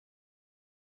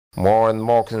More and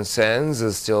more concerns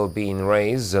are still being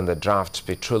raised on the draft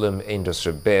Petroleum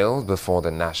Industry Bill before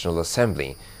the National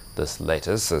Assembly. This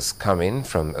latest has come in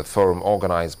from a forum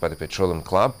organized by the Petroleum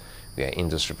Club, where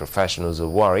industry professionals are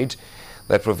worried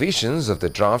that provisions of the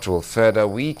draft will further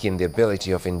weaken the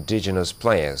ability of indigenous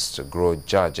players to grow,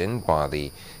 judging by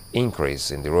the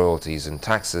increase in the royalties and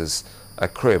taxes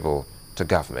accruable to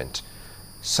government.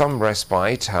 Some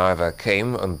respite, however,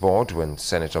 came on board when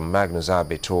Senator Magnus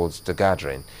Abe told the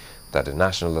gathering that the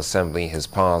National Assembly has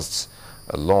not passed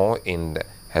a law in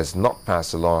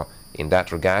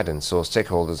that regard, and so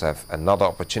stakeholders have another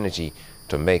opportunity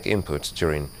to make input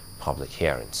during public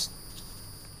hearings.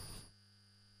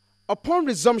 Upon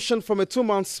resumption from a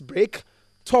 2-month break,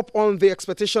 top on the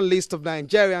expectation list of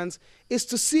Nigerians is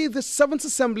to see the 7th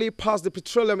Assembly pass the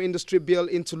Petroleum Industry Bill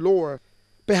into law.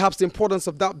 Perhaps the importance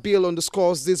of that bill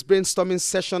underscores this brainstorming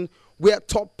session where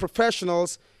top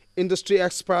professionals, industry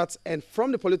experts, and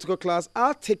from the political class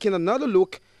are taking another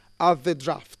look at the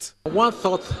draft. One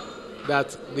thought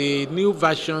that the new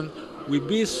version will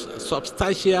be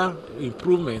substantial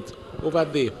improvement over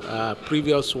the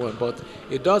previous one, but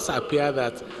it does appear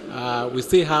that we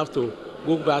still have to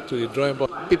go back to the drawing board.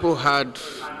 People had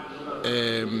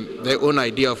their own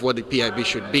idea of what the PIB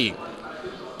should be,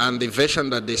 and the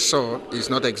version that they saw is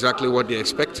not exactly what they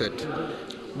expected.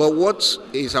 But what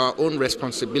is our own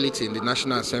responsibility in the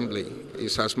National Assembly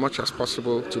is as much as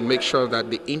possible to make sure that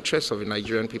the interests of the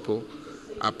Nigerian people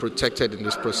are protected in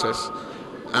this process,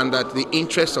 and that the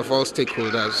interests of all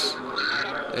stakeholders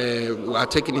are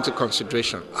taken into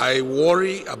consideration. I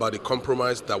worry about the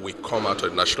compromise that will come out of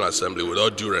the National Assembly, with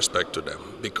all due respect to them,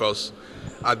 because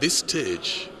at this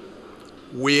stage,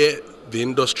 where the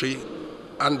industry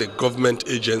and the government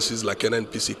agencies like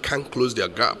NNPC can close their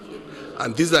gap,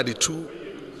 and these are the two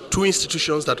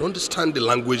institutions that understand the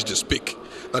language they speak,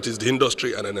 that is the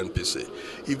industry and NNPC.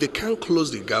 If they can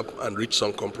close the gap and reach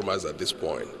some compromise at this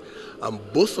point, and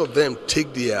both of them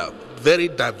take their very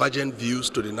divergent views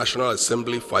to the National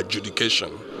Assembly for adjudication,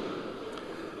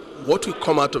 what will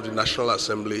come out of the National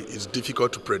Assembly is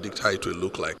difficult to predict how it will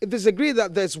look like. It is agreed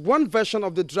that there's one version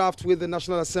of the draft with the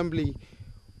National Assembly.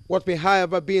 What may,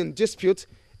 however, be in dispute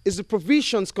is the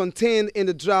provisions contained in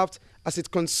the draft as it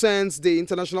concerns the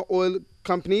international oil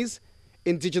companies,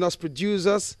 indigenous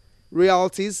producers,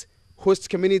 royalties, host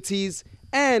communities,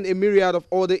 and a myriad of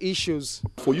other issues.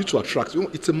 For you to attract,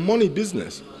 it's a money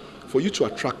business. For you to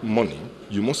attract money,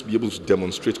 you must be able to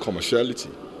demonstrate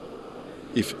commerciality.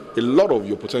 If a lot of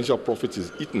your potential profit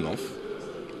is eaten off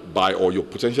by, or your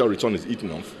potential return is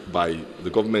eaten off by the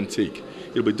government take,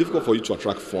 it'll be difficult for you to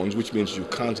attract funds, which means you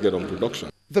can't get on production.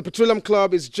 The Petroleum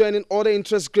Club is joining other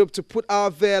interest groups to put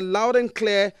out there loud and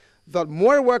clear that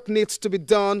more work needs to be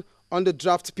done on the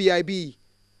draft PIB.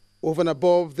 Over and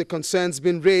above the concerns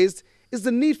being raised is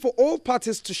the need for all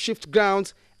parties to shift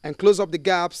ground and close up the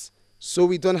gaps so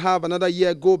we don't have another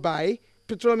year go by,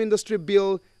 Petroleum Industry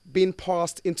Bill being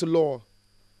passed into law.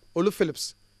 Olu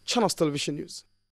Phillips, Channels Television News.